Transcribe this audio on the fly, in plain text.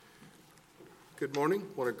Good morning.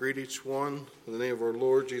 I want to greet each one in the name of our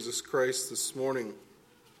Lord Jesus Christ this morning.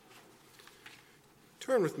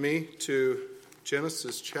 Turn with me to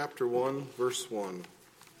Genesis chapter 1, verse 1.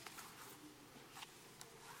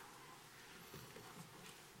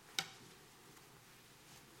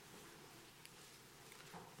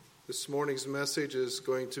 This morning's message is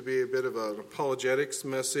going to be a bit of an apologetics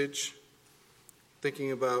message,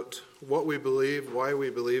 thinking about what we believe, why we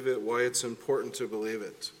believe it, why it's important to believe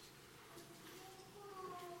it.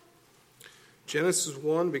 Genesis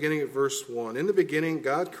 1, beginning at verse 1. In the beginning,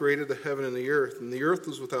 God created the heaven and the earth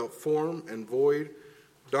was without form and void.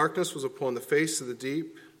 Darkness was upon the face of the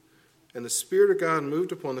deep, and the Spirit of God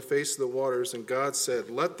moved upon the face of the waters. And God said,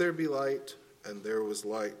 "Let there be light," and there was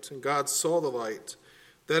light. And God saw the light,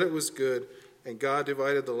 that it was good, and God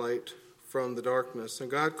divided the light from the darkness. And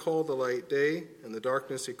God called the light day, and the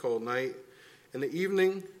darkness he called night. And the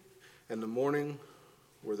evening and the morning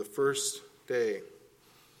were the first day.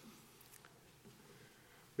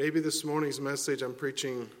 Maybe this morning's message I'm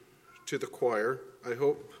preaching to the choir. I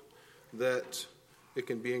hope that it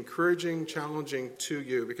can be encouraging, challenging to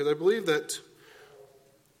you, because I believe that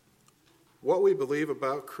what we believe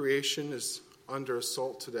about creation is under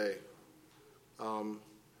assault today.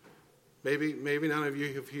 Maybe none of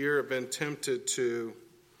you here have been tempted to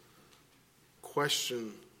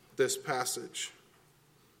question this passage,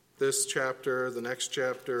 this chapter, the next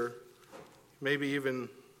chapter, maybe even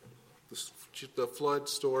the flood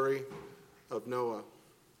story of Noah.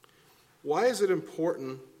 Why is it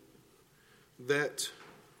important that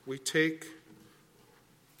we take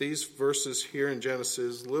these verses here in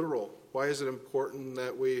Genesis literal? Why is it important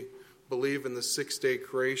that we believe in the 6-day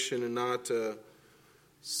creation and not a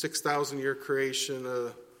 6,000-year creation,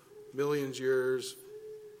 a millions years,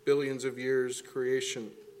 billions of years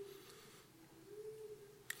creation?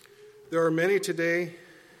 There are many today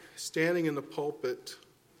standing in the pulpit,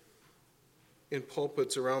 in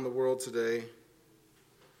pulpits around the world today,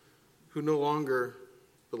 who no longer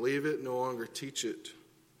believe it, no longer teach it.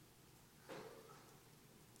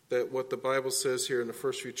 That what the Bible says here in the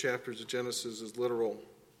first few chapters of Genesis is literal.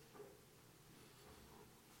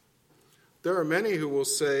 There are many who will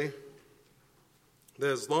say that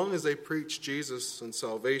as long as they preach Jesus and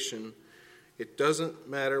salvation, it doesn't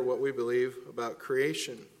matter what we believe about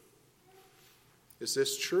creation. Is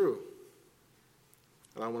this true?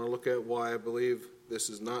 And I want to look at why I believe this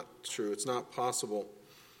is not true. It's not possible,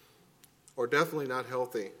 or definitely not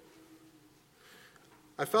healthy.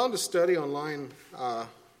 I found a study online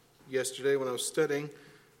yesterday when I was studying.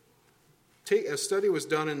 A study was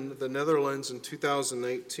done in the Netherlands in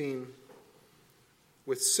 2018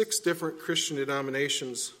 with 6 different Christian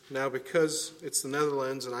denominations. Now, because it's the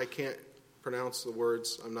Netherlands and I can't pronounce the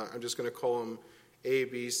words, I'm just going to call them A,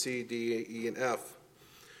 B, C, D, E, and F.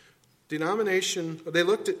 They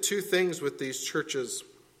looked at 2 things with these churches.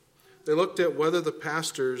 They looked at whether the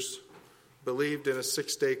pastors believed in a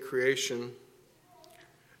 6-day creation,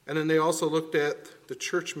 and then they also looked at the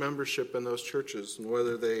church membership in those churches and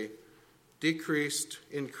whether they decreased,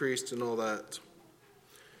 increased, and all that.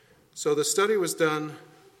 So the study was done.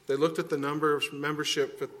 They looked at the number of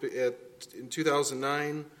membership in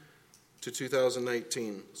 2009 to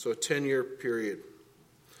 2019, so a 10-year period.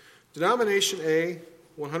 Denomination A,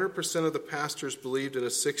 100% of the pastors believed in a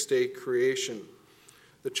 6-day creation.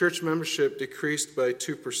 The church membership decreased by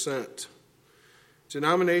 2%.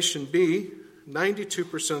 Denomination B,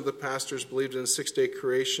 92% of the pastors believed in a 6-day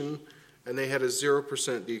creation, and they had a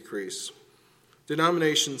 0% decrease.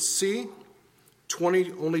 Denomination C,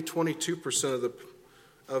 only 22%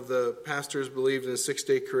 of the pastors believed in a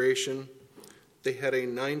 6-day creation. They had a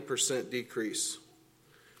 9% decrease.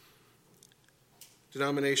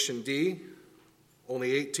 Denomination D,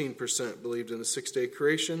 only 18% believed in a 6-day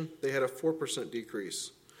creation. They had a 4%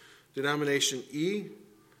 decrease. Denomination E,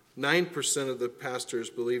 9% of the pastors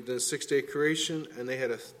believed in a 6-day creation, and they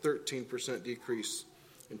had a 13% decrease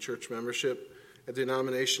in church membership. At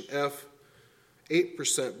denomination F,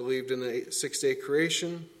 8% believed in a 6-day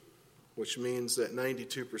creation, which means that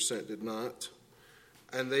 92% did not,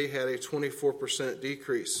 and they had a 24%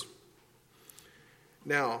 decrease.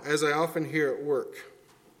 Now, as I often hear at work,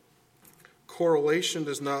 correlation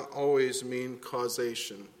does not always mean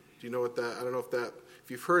causation. Do you know what that? I don't know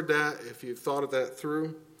if you've heard that, if you've thought of that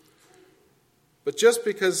through. But just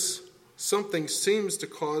because something seems to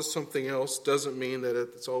cause something else doesn't mean that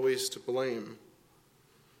it's always to blame.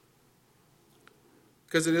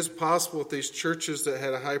 Because it is possible that these churches that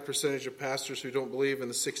had a high percentage of pastors who don't believe in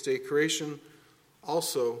the 6-day creation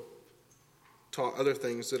also taught other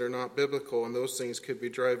things that are not biblical, and those things could be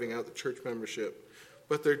driving out the church membership.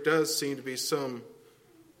 But there does seem to be some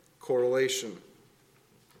correlation.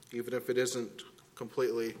 even if it isn't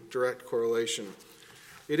completely direct correlation.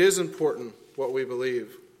 It is important what we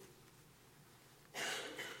believe.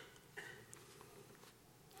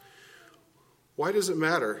 Why does it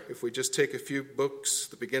matter if we just take a few books,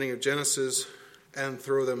 the beginning of Genesis, and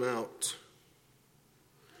throw them out?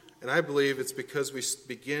 And I believe it's because we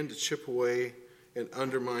begin to chip away and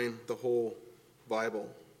undermine the whole Bible.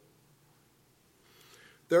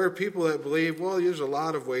 There are people that believe, well, there's a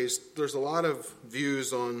lot of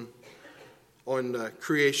views on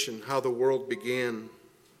creation, how the world began.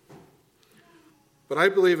 But I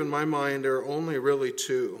believe in my mind there are only really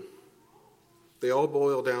two. They all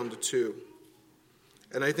boil down to two.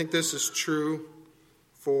 And I think this is true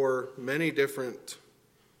for many different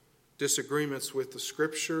disagreements with the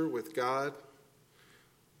Scripture, with God.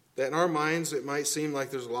 That in our minds it might seem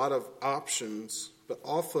like there's a lot of options, but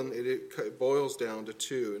often it boils down to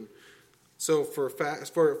two. And so for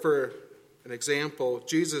an example,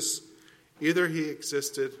 Jesus, either he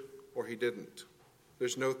existed or he didn't.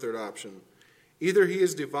 There's no third option. Either he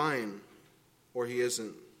is divine or he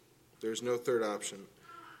isn't. There's no third option.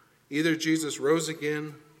 Either Jesus rose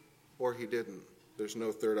again or he didn't. There's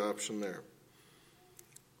no third option there.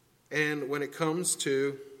 And when it comes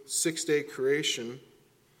to six-day creation,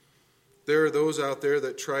 there are those out there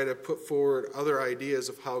that try to put forward other ideas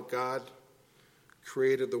of how God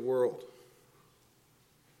created the world.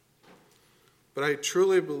 But I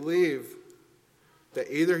truly believe that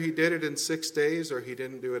either he did it in 6 days or he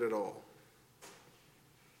didn't do it at all.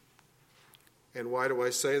 And why do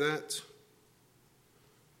I say that?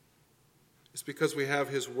 It's because we have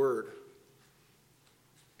his word.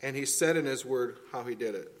 And he said in his word how he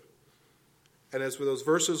did it. And as with those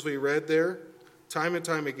verses we read there, time and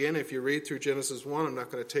time again, if you read through Genesis 1, I'm not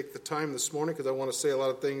going to take the time this morning because I want to say a lot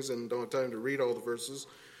of things and don't have time to read all the verses.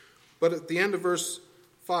 But at the end of verse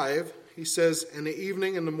 5, he says, "And the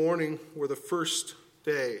evening and the morning were the first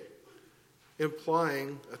day,"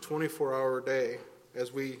 implying a 24-hour day,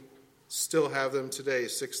 as we still have them today,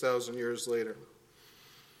 6,000 years later.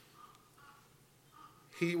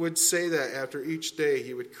 He would say that after each day,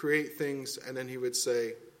 he would create things, and then he would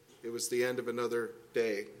say it was the end of another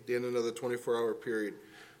day, the end of another 24-hour period.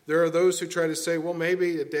 There are those who try to say, well,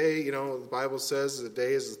 maybe a day, the Bible says a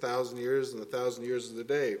day is 1,000 years, and 1,000 years is a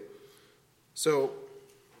day. So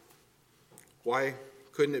why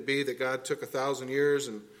couldn't it be that God took 1,000 years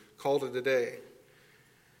and called it a day?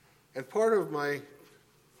 And part of my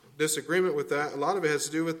disagreement with that, a lot of it has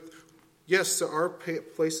to do with, yes, there are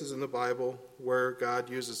places in the Bible where God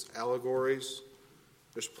uses allegories.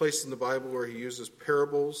 There's places in the Bible where he uses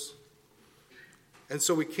parables. And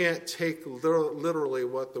so we can't take literally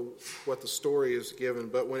what the story is given.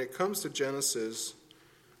 But when it comes to Genesis,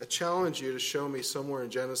 I challenge you to show me somewhere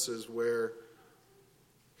in Genesis where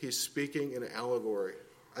he's speaking in an allegory.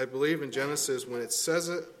 I believe in Genesis, when it says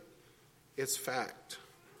it, it's fact.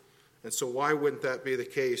 And so why wouldn't that be the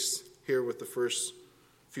case here with the first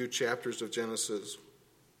few chapters of Genesis?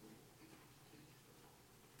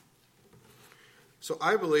 So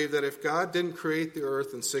I believe that if God didn't create the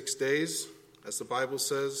earth in 6 days, as the Bible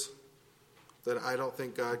says, then I don't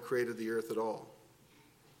think God created the earth at all.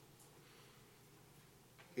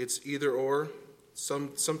 It's either or.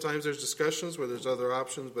 Sometimes there's discussions where there's other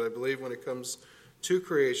options, but I believe when it comes to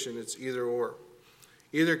creation, it's either or.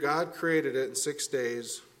 Either God created it in 6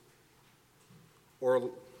 days,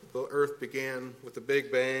 or the earth began with a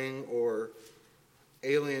big bang, or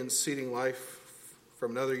aliens seeding life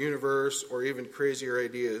from another universe, or even crazier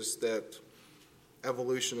ideas that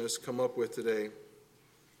evolutionists come up with today.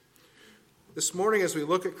 This morning, as we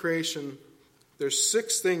look at creation, there's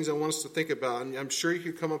 6 things I want us to think about, and I'm sure you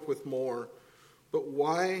could come up with more, but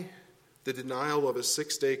why the denial of a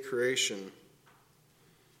 6-day creation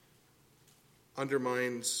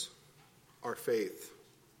undermines our faith.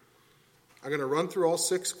 I'm going to run through all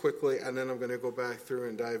 6 quickly, and then I'm going to go back through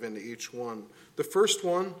and dive into each one. The first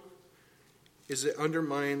one is it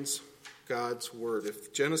undermines God's word.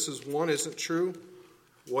 If Genesis 1 isn't true,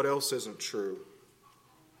 what else isn't true?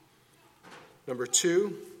 Number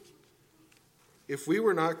 2, if we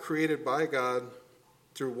were not created by God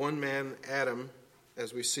through one man, Adam,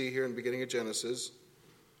 as we see here in the beginning of Genesis,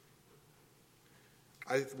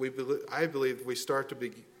 I believe we start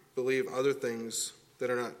to believe other things that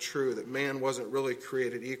are not true, that man wasn't really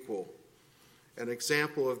created equal. An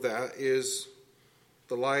example of that is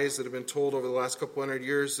the lies that have been told over the last couple hundred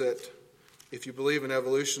years that if you believe in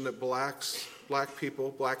evolution, that black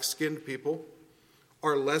people, black-skinned people,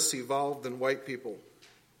 are less evolved than white people.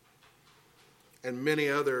 And many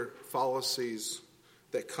other fallacies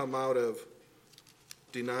that come out of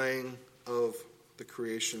denying of the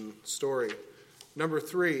creation story. Number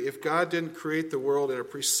 3, if God didn't create the world in a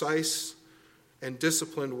precise and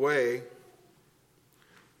disciplined way,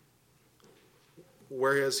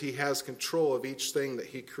 whereas he has control of each thing that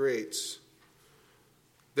he creates,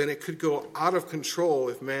 then it could go out of control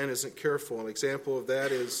if man isn't careful. An example of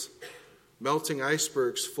that is melting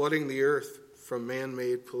icebergs, flooding the earth from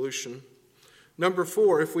man-made pollution. Number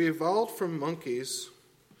 4, if we evolved from monkeys,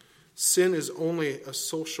 sin is only a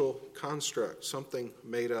social construct, something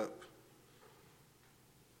made up.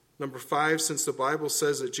 Number 5, since the Bible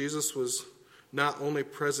says that Jesus was not only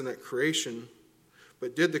present at creation,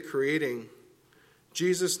 but did the creating,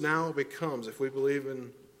 Jesus now becomes, if we believe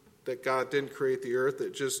in that God didn't create the earth,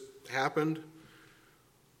 it just happened,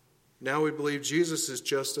 now we believe Jesus is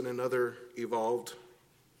just another evolved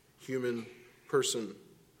human person.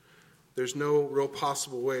 There's no real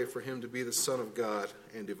possible way for him to be the Son of God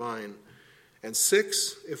and divine. And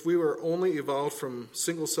 6, if we were only evolved from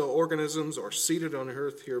single-cell organisms or seeded on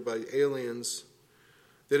earth here by aliens,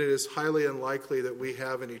 then it is highly unlikely that we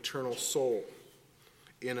have an eternal soul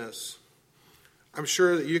in us. I'm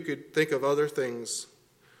sure that you could think of other things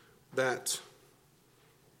that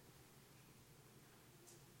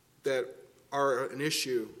are an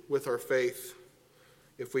issue with our faith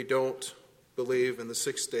if we don't believe in the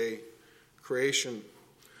sixth-day creation.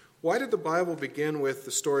 Why did the Bible begin with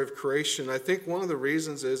the story of creation? I think one of the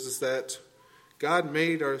reasons is that God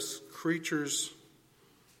made us creatures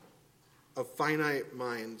of finite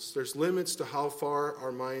minds. There's limits to how far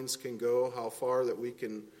our minds can go, how far that we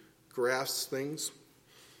can grasp things.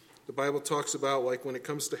 The Bible talks about, like, when it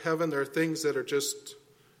comes to heaven, there are things that are just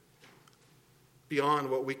beyond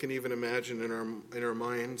what we can even imagine in our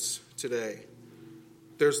minds today.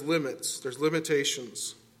 There's limits, there's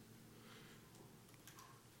limitations.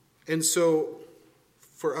 And so,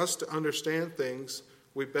 for us to understand things,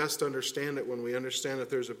 we best understand it when we understand that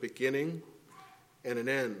there's a beginning and an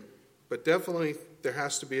end. But definitely, there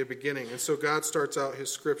has to be a beginning. And so God starts out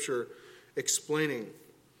his scripture explaining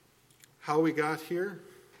how we got here,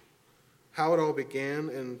 how it all began,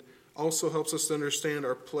 and also helps us to understand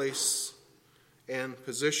our place and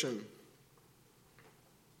position.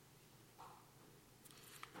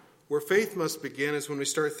 Where faith must begin is when we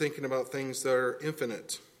start thinking about things that are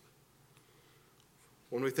infinite.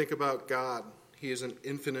 When we think about God, he is an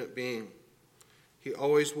infinite being. He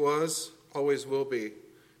always was, always will be.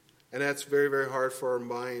 And that's very, very hard for our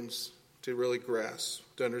minds to really grasp,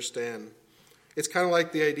 to understand. It's kind of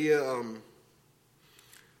like the idea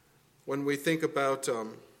when we think about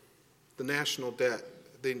the national debt,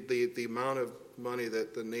 the amount of money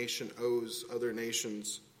that the nation owes other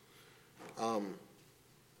nations.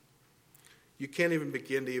 You can't even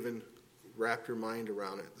begin to even wrap your mind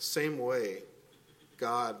around it. The same way,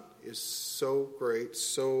 God is so great,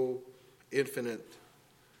 so infinite,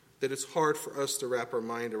 that it's hard for us to wrap our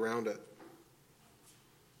mind around it.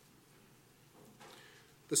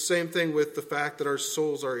 The same thing with the fact that our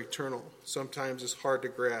souls are eternal. Sometimes it's hard to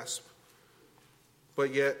grasp.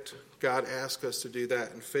 But yet, God asked us to do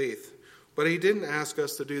that in faith. But he didn't ask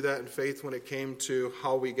us to do that in faith when it came to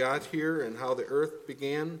how we got here and how the earth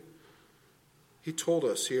began. He told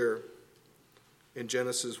us here in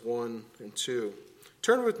Genesis 1 and 2.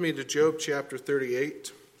 Turn with me to Job chapter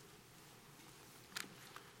 38.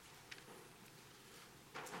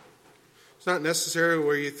 It's not necessarily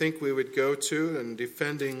where you think we would go to in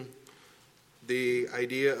defending the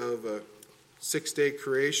idea of a six-day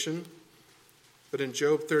creation. But in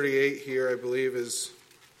Job 38 here, I believe, is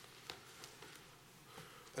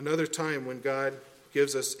another time when God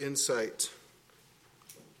gives us insight.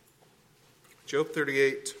 Job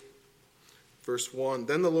 38, verse 1.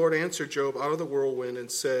 Then the Lord answered Job out of the whirlwind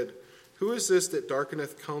and said, Who is this that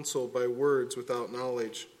darkeneth counsel by words without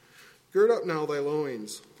knowledge? Gird up now thy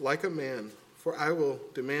loins, like a man, for I will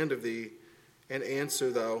demand of thee, and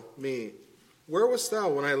answer thou me. Where wast thou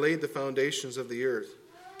when I laid the foundations of the earth?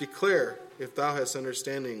 Declare, if thou hast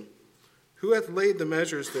understanding. Who hath laid the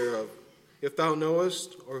measures thereof? If thou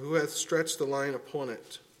knowest, or who hath stretched the line upon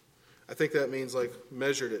it? I think that means like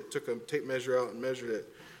measured it, took a tape measure out and measured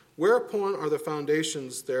it. Whereupon are the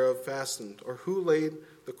foundations thereof fastened, or who laid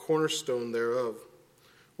the cornerstone thereof?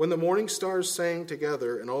 When the morning stars sang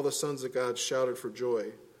together, and all the sons of God shouted for joy,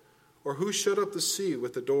 or who shut up the sea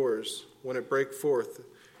with the doors, when it brake forth,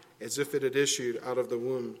 as if it had issued out of the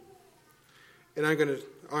womb? And I'm going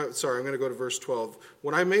to go to verse 12.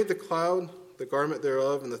 When I made the cloud, the garment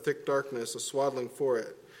thereof, and the thick darkness, a swaddling for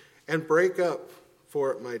it, and brake up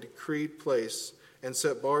for it my decreed place, and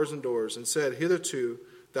set bars and doors, and said, Hitherto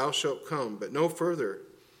thou shalt come, but no further.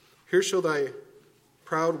 Here shall thy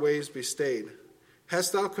proud ways be stayed.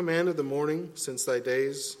 Hast thou commanded the morning since thy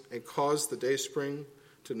days, and caused the dayspring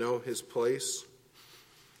to know his place?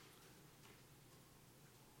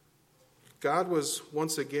 God was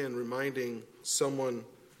once again reminding someone,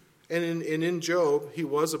 and in Job, he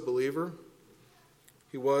was a believer.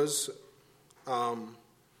 He was a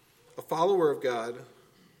follower of God,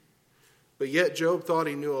 but yet Job thought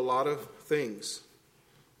he knew a lot of things.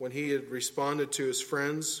 When he had responded to his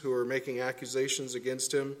friends who were making accusations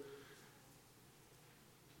against him,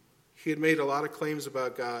 he had made a lot of claims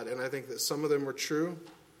about God, and I think that some of them were true,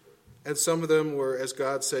 and some of them were, as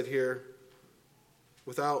God said here,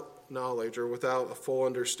 without knowledge or without a full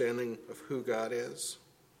understanding of who God is.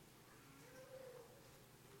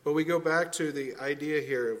 But we go back to the idea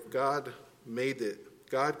here of God made it.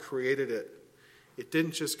 God created it. It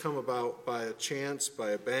didn't just come about by a chance, by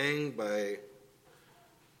a bang, by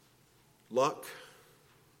luck.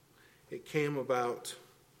 It came about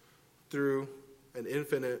through an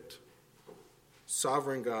infinite,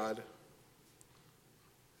 sovereign God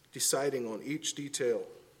deciding on each detail,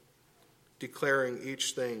 declaring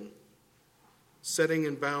each thing, setting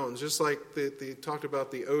in bounds, just like they talked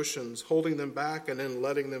about the oceans, holding them back and then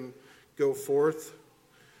letting them go forth.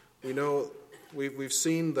 We know we've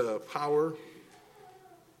seen the power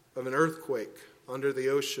of an earthquake under the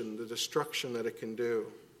ocean, the destruction that it can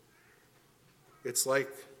do. It's like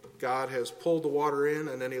God has pulled the water in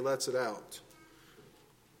and then he lets it out.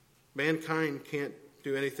 Mankind can't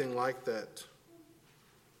do anything like that.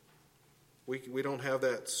 We don't have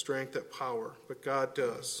that strength, that power, but God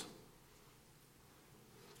does.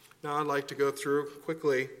 Now I'd like to go through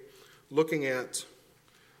quickly looking at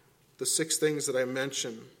the 6 things that I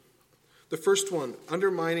mentioned. The first one,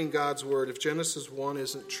 undermining God's word. If Genesis 1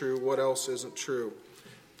 isn't true, what else isn't true?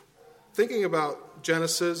 Thinking about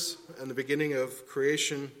Genesis and the beginning of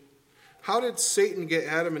creation, how did Satan get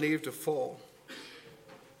Adam and Eve to fall?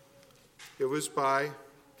 It was by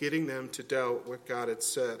getting them to doubt what God had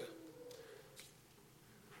said.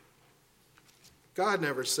 God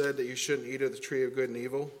never said that you shouldn't eat of the tree of good and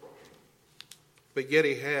evil, but yet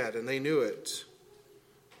he had, and they knew it.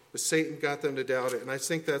 But Satan got them to doubt it, and I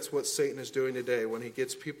think that's what Satan is doing today when he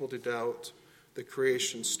gets people to doubt the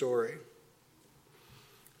creation story.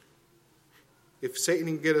 If Satan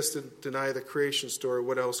can get us to deny the creation story,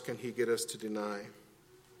 what else can he get us to deny?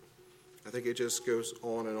 I think it just goes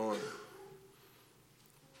on and on.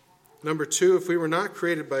 Number 2, if we were not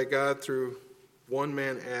created by God through one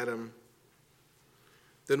man, Adam,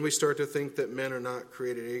 then we start to think that men are not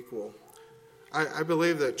created equal. I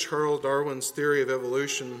believe that Charles Darwin's theory of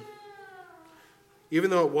evolution, even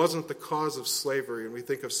though it wasn't the cause of slavery, and we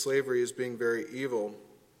think of slavery as being very evil,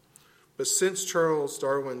 but since Charles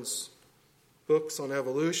Darwin's books on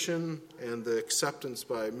evolution and the acceptance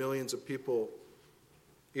by millions of people,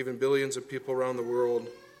 even billions of people around the world,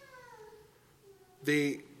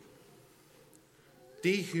 the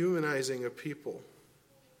dehumanizing of people,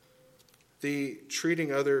 the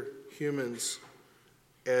treating other humans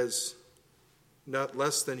as not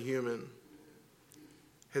less than human,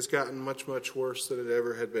 has gotten much, much worse than it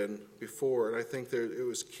ever had been before. And I think that it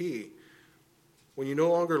was key. When you no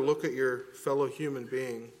longer look at your fellow human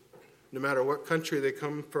being, no matter what country they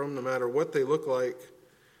come from, no matter what they look like,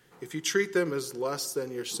 if you treat them as less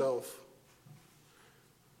than yourself,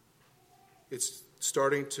 it's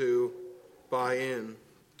starting to buy in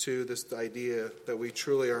to this idea that we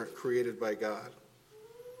truly aren't created by God.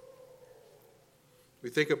 We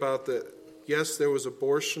think about that, yes, there was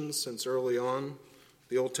abortion since early on.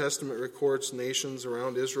 The Old Testament records nations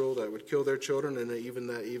around Israel that would kill their children, and that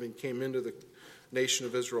even came into the nation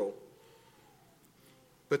of Israel.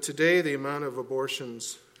 But today, the amount of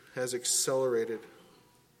abortions has accelerated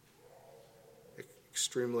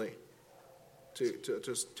extremely to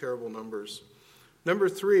just terrible numbers. Number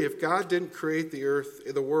 3, if God didn't create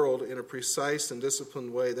the world in a precise and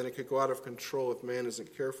disciplined way, then it could go out of control if man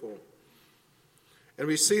isn't careful. And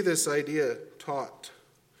we see this idea taught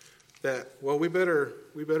that, well, we better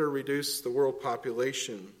reduce the world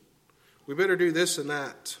population. We better do this and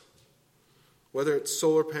that. Whether it's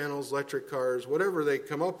solar panels, electric cars, whatever they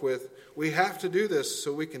come up with, we have to do this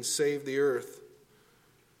so we can save the earth.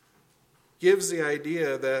 Gives the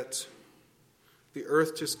idea that the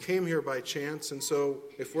earth just came here by chance, and so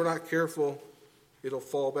if we're not careful, it'll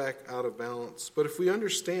fall back out of balance. But if we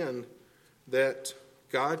understand that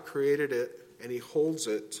God created it and he holds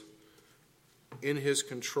it in his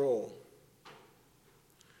control,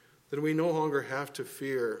 then we no longer have to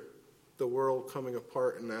fear the world coming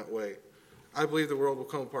apart in that way. I believe the world will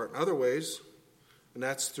come apart in other ways, and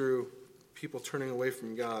that's through people turning away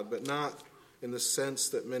from God, but not in the sense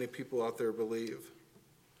that many people out there believe.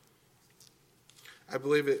 I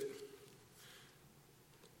believe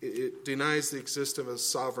it denies the existence of a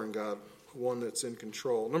sovereign God, one that's in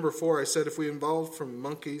control. Number 4, I said if we evolved from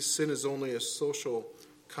monkeys, sin is only a social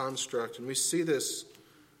construct. And we see this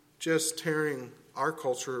just tearing our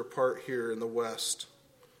culture apart here in the West.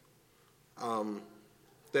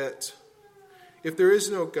 That if there is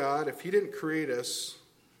no God, if he didn't create us,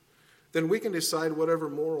 then we can decide whatever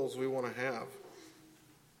morals we want to have.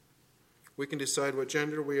 We can decide what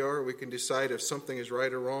gender we are. We can decide if something is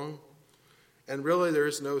right or wrong. And really there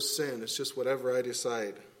is no sin. It's just whatever I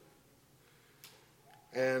decide.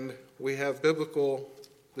 And we have biblical,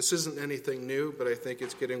 this isn't anything new, but I think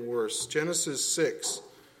it's getting worse. Genesis 6,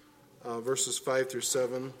 verses 5 through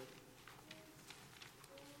 7.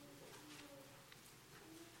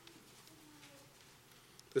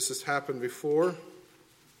 This has happened before.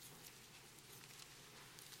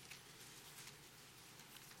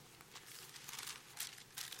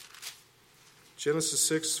 Genesis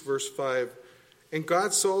 6, verse 5. And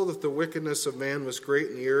God saw that the wickedness of man was great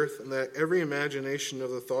in the earth, and that every imagination of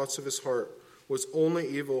the thoughts of his heart was only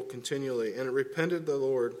evil continually. And it repented the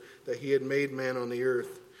Lord that he had made man on the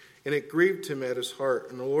earth. And it grieved him at his heart.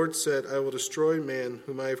 And the Lord said, I will destroy man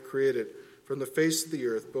whom I have created from the face of the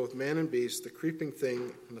earth, both man and beast, the creeping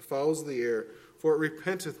thing, and the fowls of the air, for it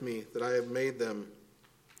repenteth me that I have made them.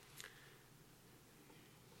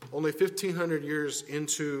 Only 1,500 years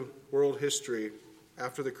into world history,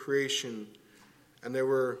 after the creation, and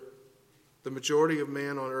the majority of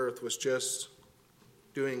man on earth was just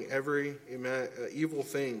doing every evil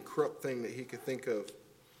thing, corrupt thing that he could think of.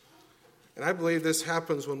 And I believe this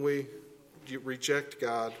happens when we reject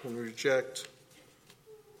God, when we reject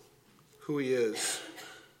who he is.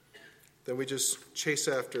 Then we just chase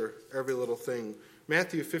after every little thing.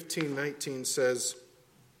 Matthew 15:19 says,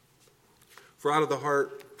 for out of the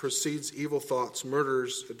heart proceeds evil thoughts,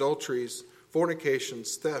 murders, adulteries,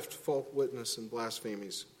 fornications, theft, false witness, and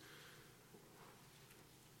blasphemies.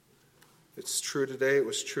 It's true today, it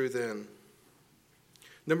was true then.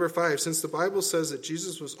 Number 5, since the Bible says that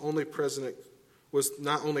Jesus was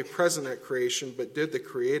not only present at creation, but did the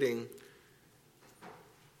creating,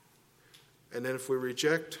 and then if we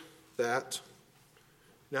reject that,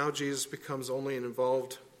 now Jesus becomes only an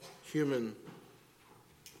involved human.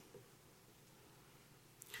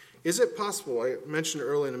 Is it possible, I mentioned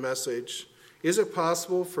earlier in the message, is it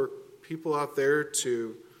possible for people out there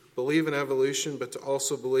to believe in evolution, but to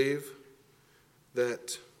also believe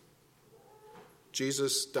that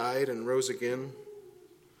Jesus died and rose again?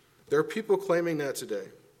 There are people claiming that today.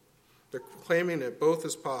 They're claiming that both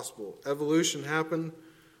is possible. Evolution happened,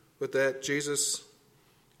 but that Jesus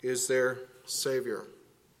is their Savior.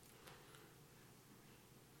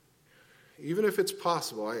 Even if it's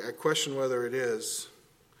possible, I question whether it is.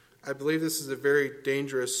 I believe this is a very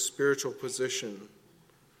dangerous spiritual position.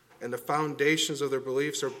 And the foundations of their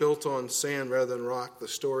beliefs are built on sand rather than rock. The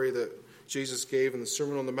story that Jesus gave in the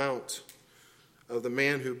Sermon on the Mount of the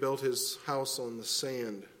man who built his house on the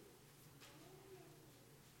sand.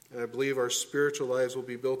 And I believe our spiritual lives will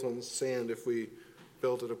be built on the sand if we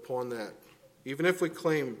build it upon that. Even if we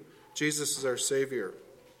claim Jesus is our Savior.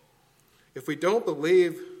 If we don't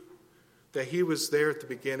believe that he was there at the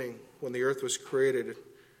beginning when the earth was created,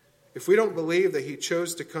 if we don't believe that he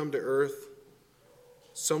chose to come to earth,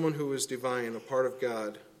 someone who is divine, a part of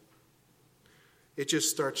God, it just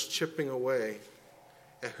starts chipping away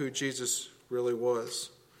at who Jesus really was.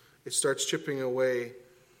 It starts chipping away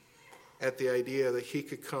at the idea that he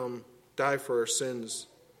could come, die for our sins,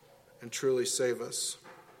 and truly save us.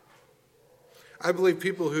 I believe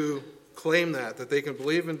people who claim that they can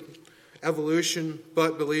believe in evolution,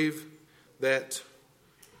 but believe that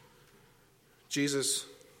Jesus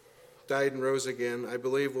died and rose again, I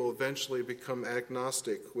believe will eventually become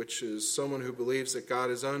agnostic, which is someone who believes that God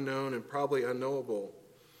is unknown and probably unknowable.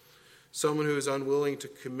 Someone who is unwilling to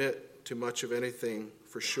commit to much of anything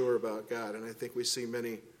for sure about God. And I think we see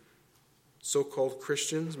many so-called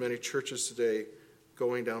Christians, many churches today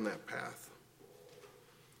going down that path.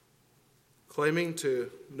 Claiming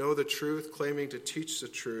to know the truth, claiming to teach the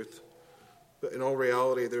truth, but in all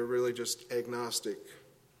reality, they're really just agnostic.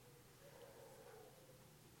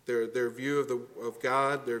 Their view of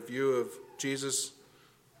God, their view of Jesus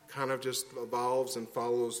kind of just evolves and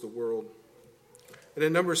follows the world. And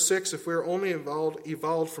then number 6, if we're only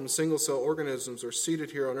evolved from single-cell organisms or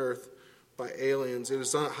seeded here on earth by aliens, it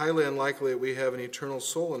is highly unlikely that we have an eternal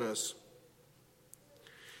soul in us.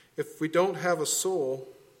 If we don't have a soul,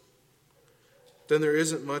 then there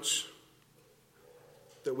isn't much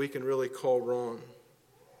that we can really call wrong.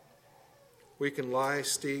 We can lie,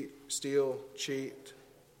 steal, cheat,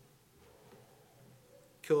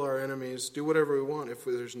 kill our enemies, do whatever we want if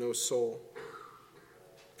there's no soul.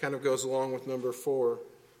 Kind of goes along with number 4,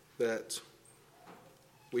 that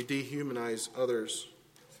we dehumanize others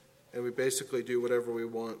and we basically do whatever we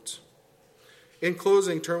want. In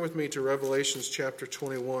closing, turn with me to Revelations chapter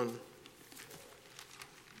 21.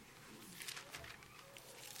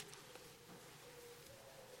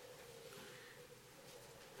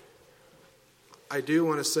 I do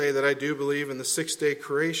want to say that I do believe in the 6-day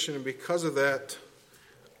creation, and because of that,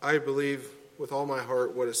 I believe with all my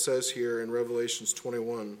heart what it says here in Revelations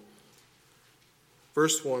 21.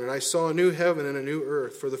 Verse 1, "And I saw a new heaven and a new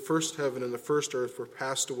earth, for the first heaven and the first earth were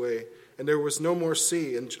passed away, and there was no more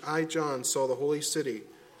sea. And I, John, saw the holy city,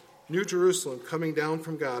 New Jerusalem, coming down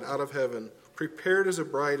from God out of heaven, prepared as a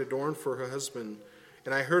bride adorned for her husband.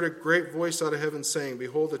 And I heard a great voice out of heaven saying,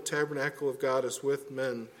 Behold, the tabernacle of God is with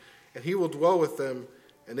men, and he will dwell with them,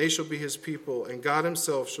 and they shall be his people, and God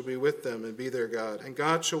himself shall be with them and be their God. And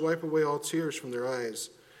God shall wipe away all tears from their eyes,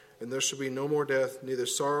 and there shall be no more death, neither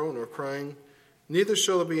sorrow nor crying, neither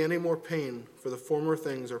shall there be any more pain, for the former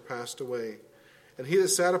things are passed away. And he that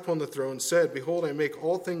sat upon the throne said, Behold, I make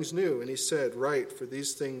all things new. And he said, Write, for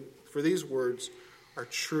these words are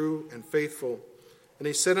true and faithful. And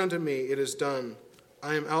he said unto me, It is done.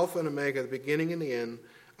 I am Alpha and Omega, the beginning and the end.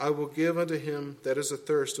 I will give unto him that is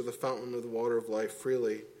athirst of the fountain of the water of life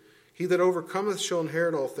freely. He that overcometh shall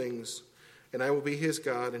inherit all things, and I will be his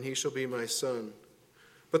God, and he shall be my son.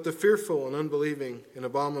 But the fearful and unbelieving and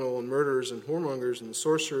abominable and murderers and whoremongers and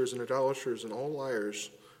sorcerers and idolaters and all liars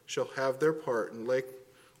shall have their part in the lake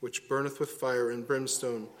which burneth with fire and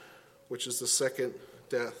brimstone, which is the second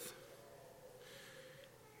death."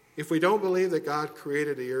 If we don't believe that God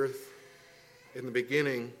created the earth in the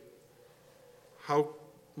beginning, how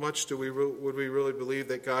much would we really believe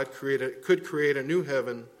that God could create a new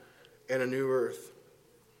heaven and a new earth?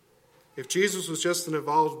 If Jesus was just an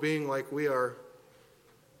evolved being like we are,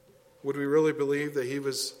 would we really believe that he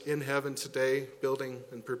was in heaven today building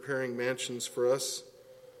and preparing mansions for us?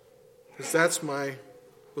 Because that's my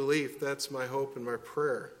belief, that's my hope and my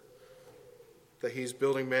prayer, that he's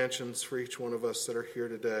building mansions for each one of us that are here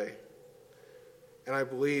today. And I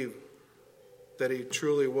believe that he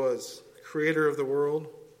truly was the creator of the world,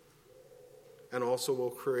 and also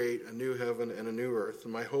will create a new heaven and a new earth.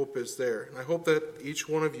 And my hope is there. And I hope that each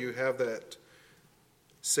one of you have that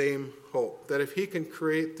same hope. That if he can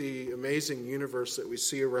create the amazing universe that we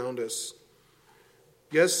see around us,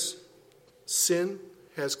 yes, sin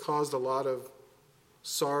has caused a lot of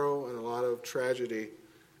sorrow and a lot of tragedy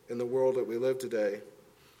in the world that we live today.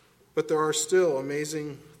 But there are still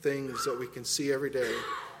amazing things that we can see every day.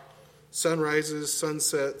 Sunrises,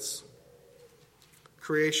 sunsets,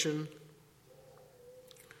 creation.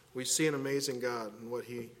 We see an amazing God in what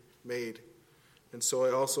he made. And so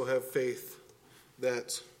I also have faith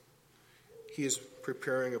that he is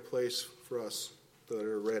preparing a place for us that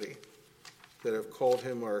are ready, that have called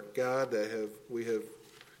him our God, that we have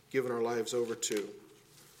given our lives over to.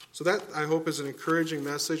 So that, I hope, is an encouraging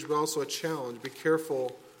message, but also a challenge. Be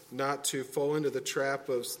careful not to fall into the trap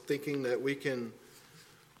of thinking that we can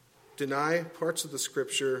deny parts of the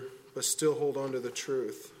Scripture, but still hold on to the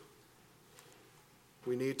truth.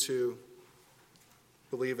 We need to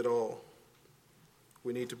believe it all.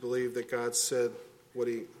 We need to believe that God said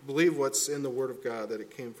believe what's in the Word of God, that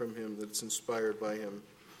it came from him, that it's inspired by him.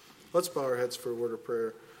 Let's bow our heads for a word of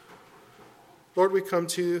prayer. Lord, we come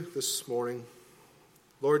to you this morning.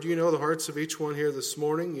 Lord, you know the hearts of each one here this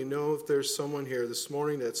morning. You know if there's someone here this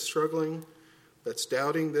morning that's struggling, that's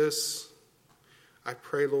doubting this. I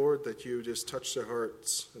pray, Lord, that you would just touch their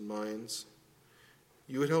hearts and minds.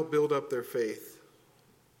 You would help build up their faith,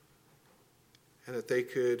 and that they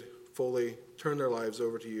could fully turn their lives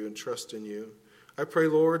over to you and trust in you. I pray,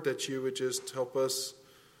 Lord, that you would just help us,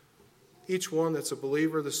 each one that's a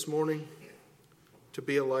believer this morning, to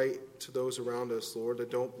be a light to those around us, Lord,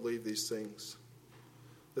 that don't believe these things.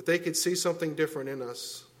 That they could see something different in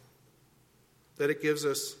us, that it gives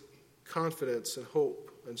us confidence and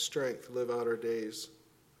hope and strength to live out our days,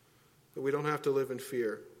 that we don't have to live in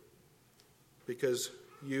fear, because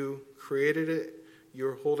you created it,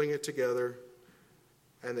 you're holding it together,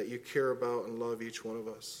 and that you care about and love each one of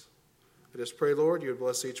us. I just pray, Lord, you would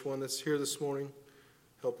bless each one that's here this morning.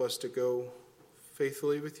 Help us to go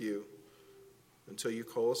faithfully with you until you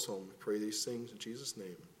call us home. We pray these things in Jesus'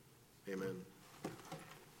 name. Amen.